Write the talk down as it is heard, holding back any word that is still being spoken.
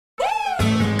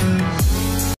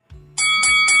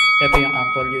Ito yung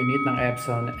actual unit ng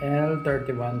EPSON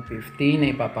L3150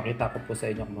 na ipapakita ko po sa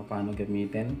inyo kung paano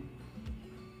gamitin.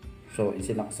 So,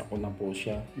 isinaksak ko na po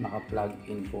siya. Naka-plug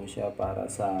in po siya para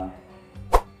sa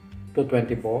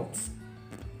 220 volts.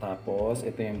 Tapos,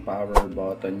 ito yung power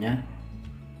button niya.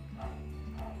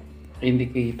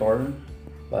 Indicator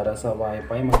para sa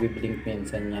Wi-Fi. Magbiblink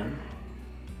minsan yan.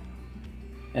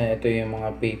 Ito yung mga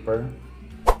paper.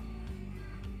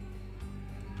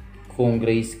 Kung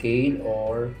grayscale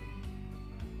or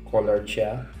colored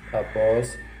siya.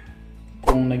 Tapos,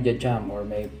 kung nagja-jam or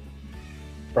may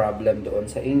problem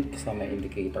doon sa ink, so may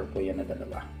indicator po yan na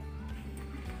dalawa.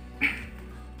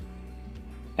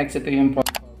 Next, ito yung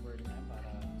front cover niya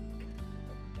para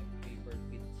paper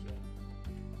fit siya.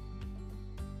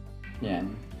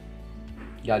 Yan.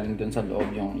 Galing dun sa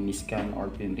loob yung in-scan or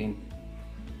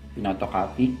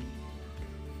Photocopy.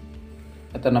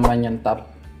 Ito naman yung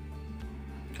top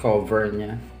cover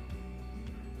niya.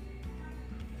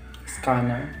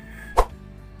 Scanner.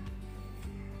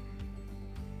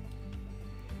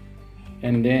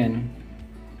 And then,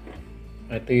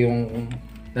 ito yung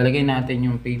lalagay natin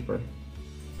yung paper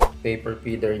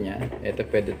feeder niya. Ito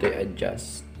pwede ito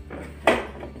i-adjust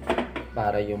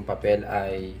para yung papel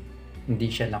ay hindi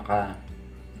siya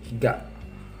nakahiga.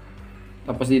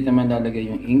 Tapos dito naman lalagay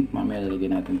yung ink. Mamaya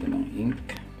lalagay natin ito ng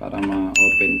ink para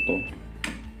ma-open to.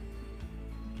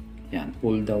 Yan,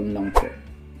 pull down lang po.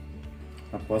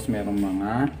 Tapos merong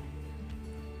mga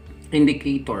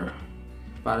indicator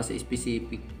para sa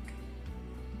specific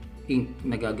ink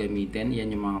na gagamitin.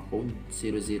 Yan yung mga code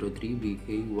 003, BK,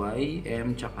 Y,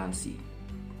 M, tsaka C.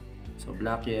 So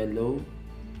black, yellow,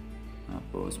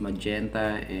 tapos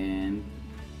magenta and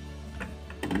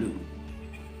blue.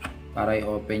 Para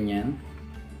i-open yan,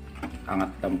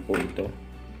 angat lang po ito.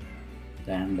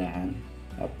 Dahan-dahan.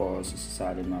 Tapos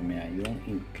isasalin mamaya yung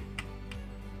ink.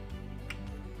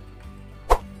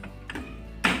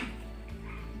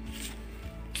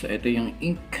 So ito yung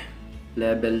ink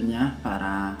level niya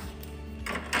para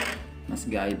mas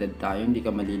guided tayo, hindi ka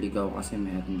maliligaw kasi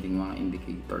mayroon ding mga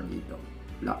indicator dito.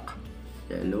 Black,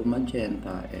 yellow,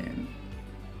 magenta, and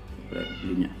red,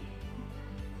 blue niya.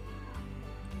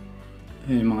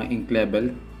 Yung mga ink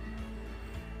level.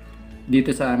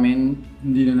 Dito sa amin,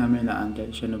 hindi na namin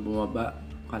naantay siya na bumaba.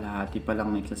 Kalahati pa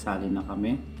lang nagsasali na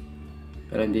kami.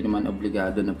 Pero hindi naman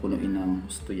obligado na punuin ng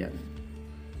gusto yan.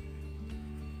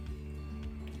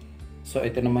 So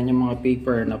ito naman yung mga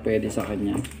paper na pwede sa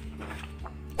kanya.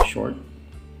 Short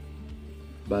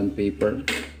bond paper,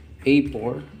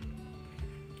 A4,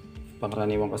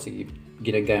 pangkaraniwan kasi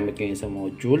ginagamit ngayon sa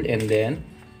module, and then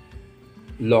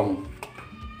long.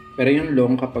 Pero yung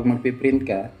long, kapag magpiprint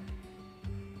ka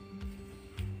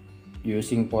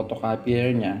using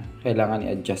photocopier niya, kailangan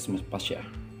i-adjust mo pa siya.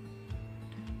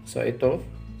 So ito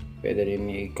pwede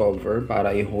rin i-cover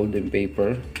para i-hold yung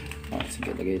paper.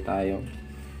 Sige, lagay tayo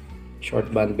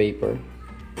short band paper.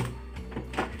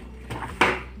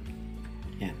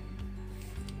 Yan.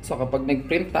 So kapag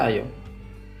nag-print tayo,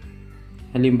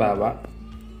 halimbawa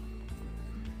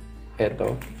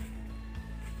eto,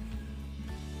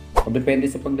 depende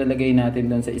sa paglalagay natin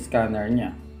doon sa scanner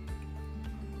niya.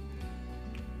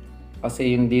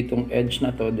 Kasi yung ditong edge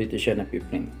na to, dito siya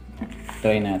napiprint.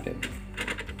 Try natin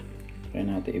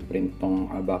i-print tong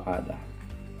abakada.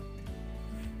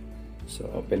 So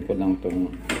open ko lang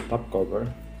tong top cover,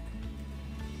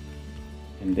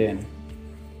 and then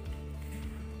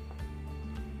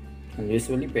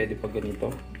usually pwede pag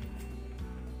ganito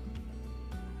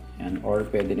yan, or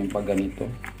pwede rin pag ganito.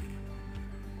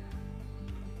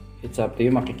 It's up to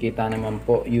you. Makikita naman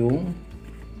po yung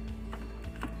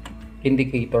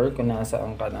indicator kung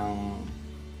nasaan ka ng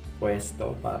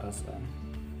pwesto para sa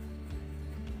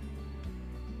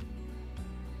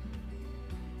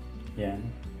yan.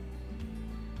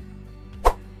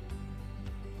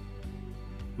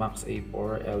 Max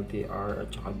A4, LTR, at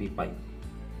saka B5.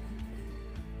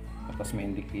 Tapos may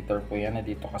indicator po yan na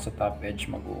dito ka sa top edge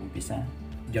mag-uumpisa.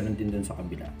 Ganon din dun sa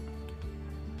kabila.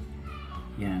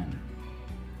 Yan.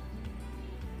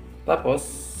 Tapos,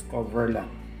 cover lang.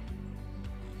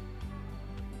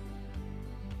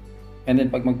 And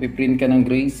then pag magpiprint ka ng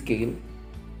grayscale,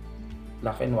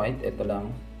 black and white, ito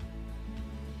lang.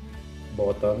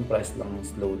 Button, press lang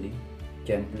slowly,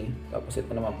 gently. Tapos ito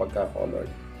naman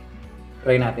pagka-colored.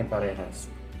 Try natin parehas.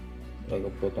 Try ko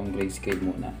po itong grayscale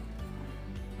muna.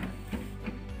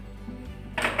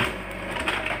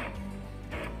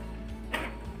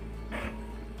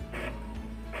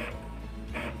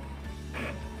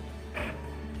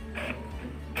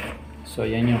 So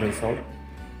yan yung result.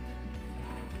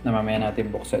 na mamaya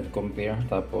natin buksan at compare.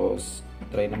 Tapos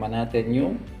try naman natin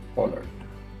yung color.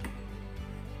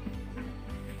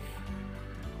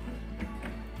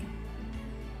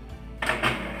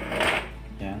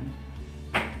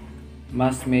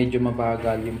 mas medyo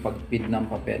mabagal yung pag-feed ng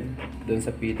papel doon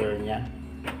sa feeder niya.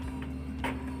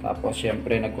 Tapos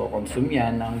syempre nagko-consume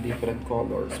yan ng different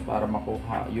colors para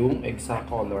makuha yung exact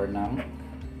color ng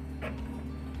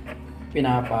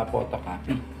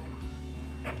pinapa-photocopy.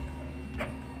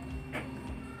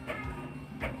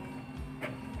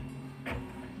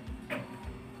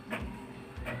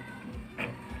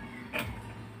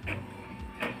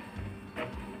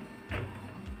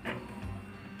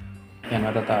 Yan,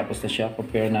 matatapos na siya.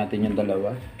 Compare natin yung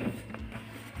dalawa.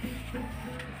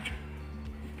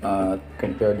 At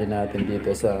compare din natin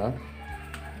dito sa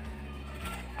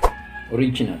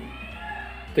original.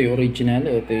 Ito yung original,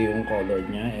 ito yung color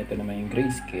niya, ito naman yung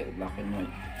grayscale, black and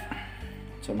white.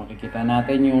 So makikita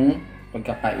natin yung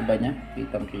pagkakaiba niya,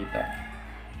 kitang-kita.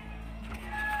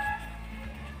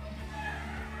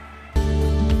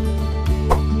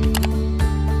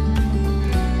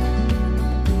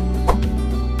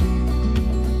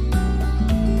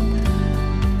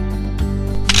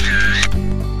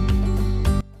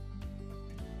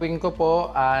 Gagawin ko po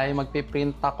ay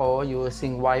magpiprint ako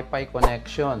using Wi-Fi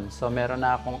connection. So meron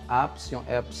na akong apps, yung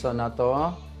EPSON na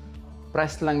to.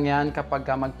 Press lang yan kapag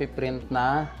ka magpiprint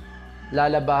na.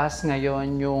 Lalabas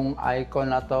ngayon yung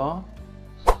icon na to.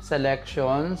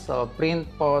 Selection. So print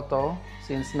photo.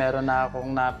 Since meron na akong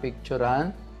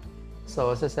napicturean.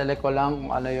 So saselect ko lang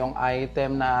kung ano yung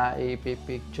item na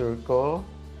ipipicture ko.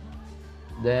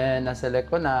 Then naselect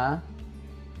ko na.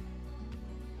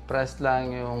 Press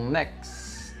lang yung next.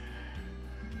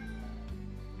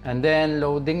 And then,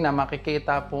 loading na,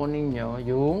 makikita po ninyo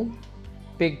yung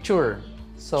picture.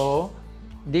 So,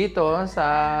 dito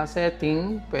sa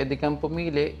setting, pwede kang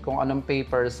pumili kung anong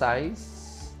paper size.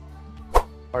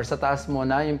 Or sa taas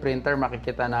muna, yung printer,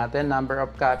 makikita natin. Number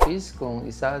of copies, kung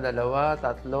isa, dalawa,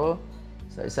 tatlo.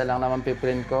 So, isa lang naman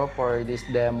piprint ko for this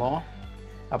demo.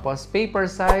 Tapos, paper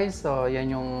size. So,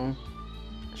 yan yung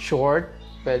short.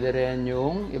 Pwede rin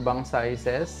yung ibang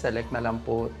sizes. Select na lang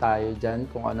po tayo dyan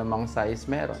kung ano mang size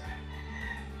meron.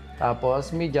 Tapos,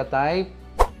 media type.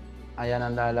 Ayan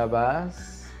ang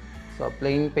lalabas. So,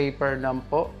 plain paper lang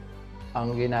po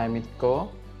ang ginamit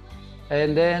ko.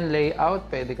 And then, layout.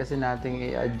 Pwede kasi nating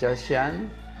i-adjust yan.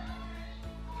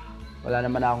 Wala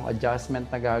naman akong adjustment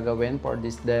na gagawin for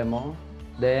this demo.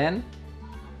 Then,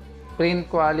 print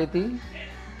quality.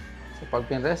 So, pag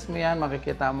pinrest mo yan,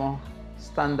 makikita mo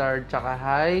standard tsaka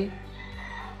high.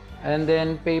 And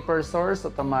then paper source,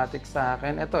 automatic sa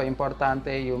akin. Ito, importante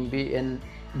yung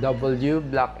B&W,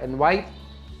 black and white.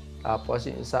 Tapos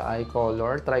yung isa ay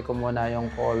color. Try ko muna yung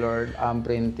color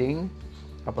printing.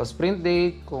 Tapos print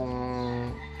date, kung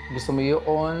gusto mo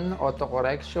yun, auto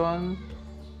correction,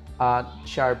 at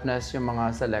sharpness yung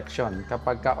mga selection.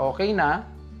 Kapag ka okay na,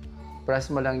 press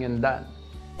mo lang yung done.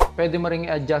 Pwede mo ring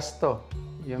i-adjust to,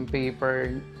 yung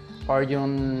paper or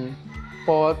yung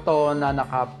photo na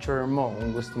na-capture mo,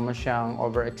 kung gusto mo siyang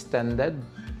overextended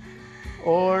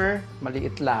or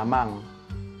maliit lamang.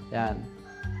 Yan.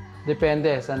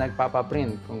 Depende sa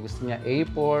nagpapaprint. Kung gusto niya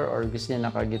A4 or gusto niya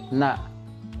nakagitna.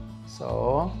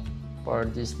 So, for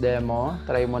this demo,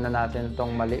 try muna natin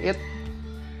itong maliit.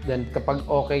 Then, kapag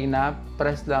okay na,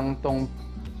 press lang itong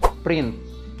print.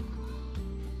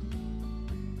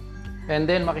 And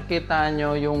then, makikita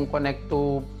nyo yung connect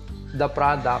to the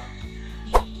product.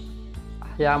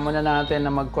 Hayaan muna natin na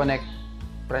mag-connect.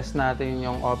 Press natin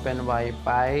yung open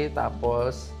Wi-Fi.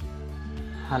 Tapos,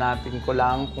 hanapin ko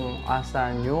lang kung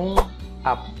asan yung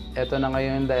app. Ito na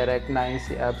ngayon, Direct9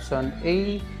 si EPSON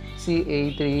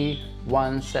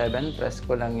CA3150. Press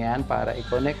ko lang yan para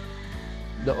i-connect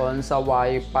doon sa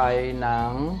Wi-Fi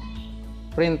ng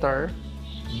printer.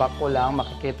 Back ko lang,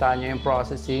 makikita nyo yung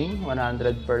processing.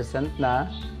 100% na.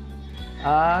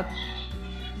 At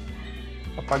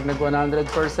kapag nag 100%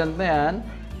 na yan,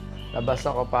 labas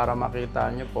ako para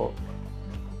makita nyo po.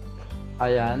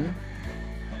 Ayan.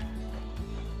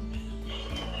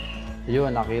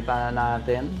 Yun, nakita na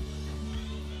natin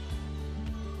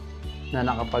na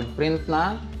nakapag-print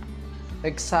na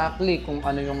exactly kung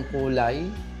ano yung kulay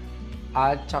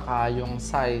at saka yung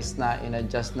size na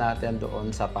in-adjust natin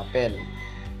doon sa papel.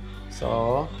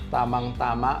 So,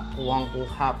 tamang-tama,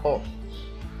 kuhang-kuha po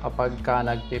kapag ka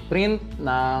nagpiprint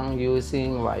ng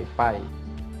using Wi-Fi.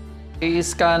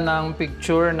 I-scan ng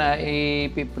picture na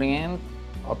ipiprint.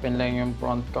 Open lang yung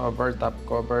front cover, top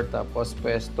cover, tapos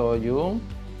pwesto yung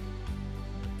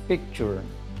picture.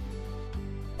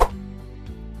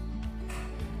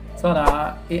 So,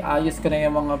 iayos ko na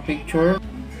yung mga picture.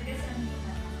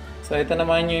 So, ito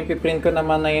naman yung ipiprint ko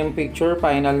naman na yung picture.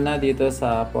 Final na dito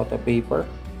sa photo paper.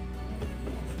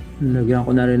 Lagyan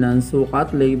ko na rin ng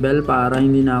sukat, label para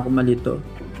hindi na ako malito.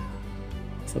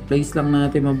 So place lang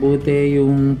natin mabuti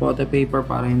yung photo paper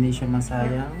para hindi siya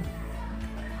masayang.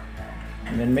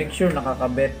 And then make sure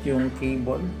nakakabit yung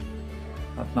cable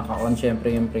at naka-on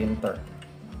syempre yung printer.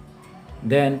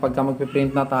 Then pagka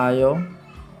magpiprint na tayo,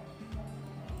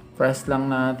 press lang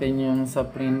natin yung sa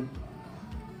print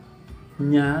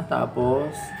niya,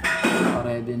 tapos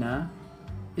ready na.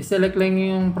 I-select lang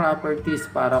yung properties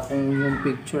para kung yung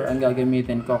picture ang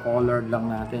gagamitin ko, colored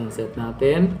lang natin. Set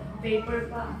natin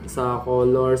Paper pa. sa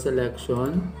color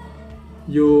selection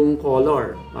yung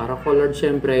color. Para colored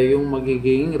syempre yung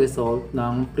magiging result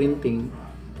ng printing.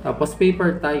 Tapos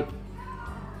paper type.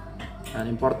 Yan,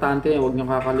 importante, huwag nyo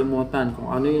kakalimutan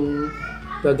kung ano yung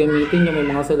gagamitin nyo. May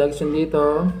mga selection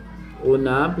dito.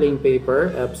 Una, plain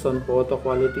paper, EPSON Photo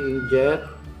Quality Inkjet,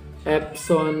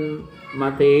 EPSON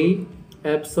Matte,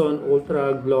 EPSON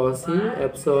Ultra Glossy,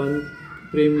 EPSON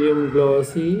Premium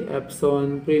Glossy,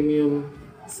 EPSON Premium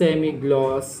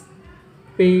Semi-Gloss,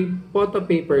 Photo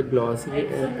Paper Glossy,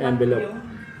 envelope.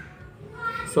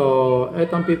 So,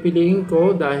 ito ang pipiliin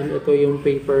ko dahil ito yung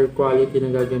paper quality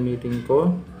na gagamitin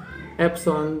ko.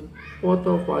 EPSON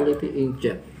Photo Quality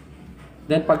Inkjet.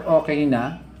 Then, pag okay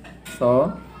na,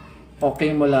 so,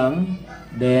 okay mo lang,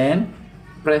 then,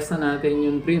 press na natin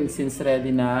yung print since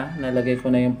ready na. Nalagay ko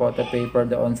na yung photo paper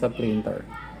doon sa printer.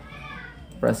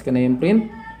 Press ko na yung print.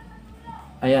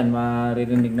 Ayan,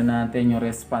 maririnig na natin yung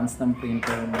response ng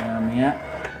printer maya.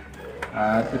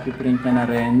 At ipiprint na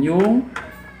rin yung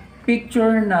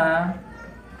picture na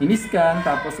in-scan,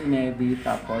 tapos in-edit,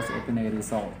 tapos ito na yung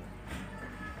result.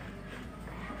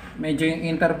 Medyo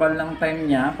yung interval ng time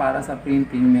niya para sa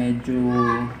printing medyo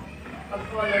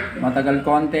matagal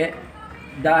konti.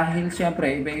 Dahil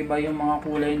syempre, iba-iba yung mga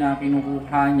kulay na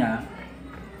kinukuha niya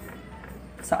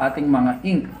sa ating mga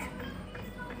ink.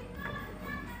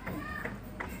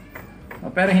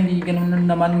 Pero hindi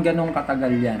naman ganun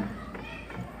katagal yan.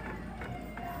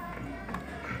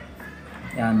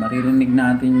 Yan, maririnig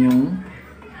natin yung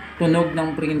tunog ng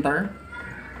printer.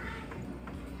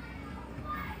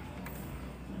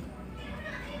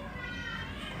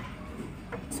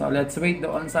 So let's wait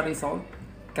doon sa result.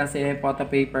 Kasi photo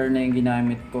paper na yung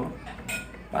ginamit ko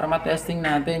para matesting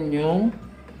natin yung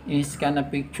in-scan na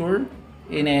picture,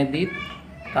 in-edit,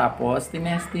 tapos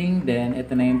tinesting, then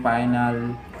ito na yung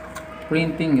final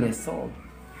printing result.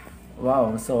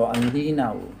 Wow, so ang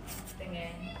linaw,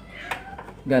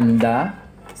 ganda.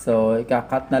 So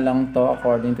ikakat na lang to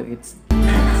according to its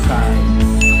size.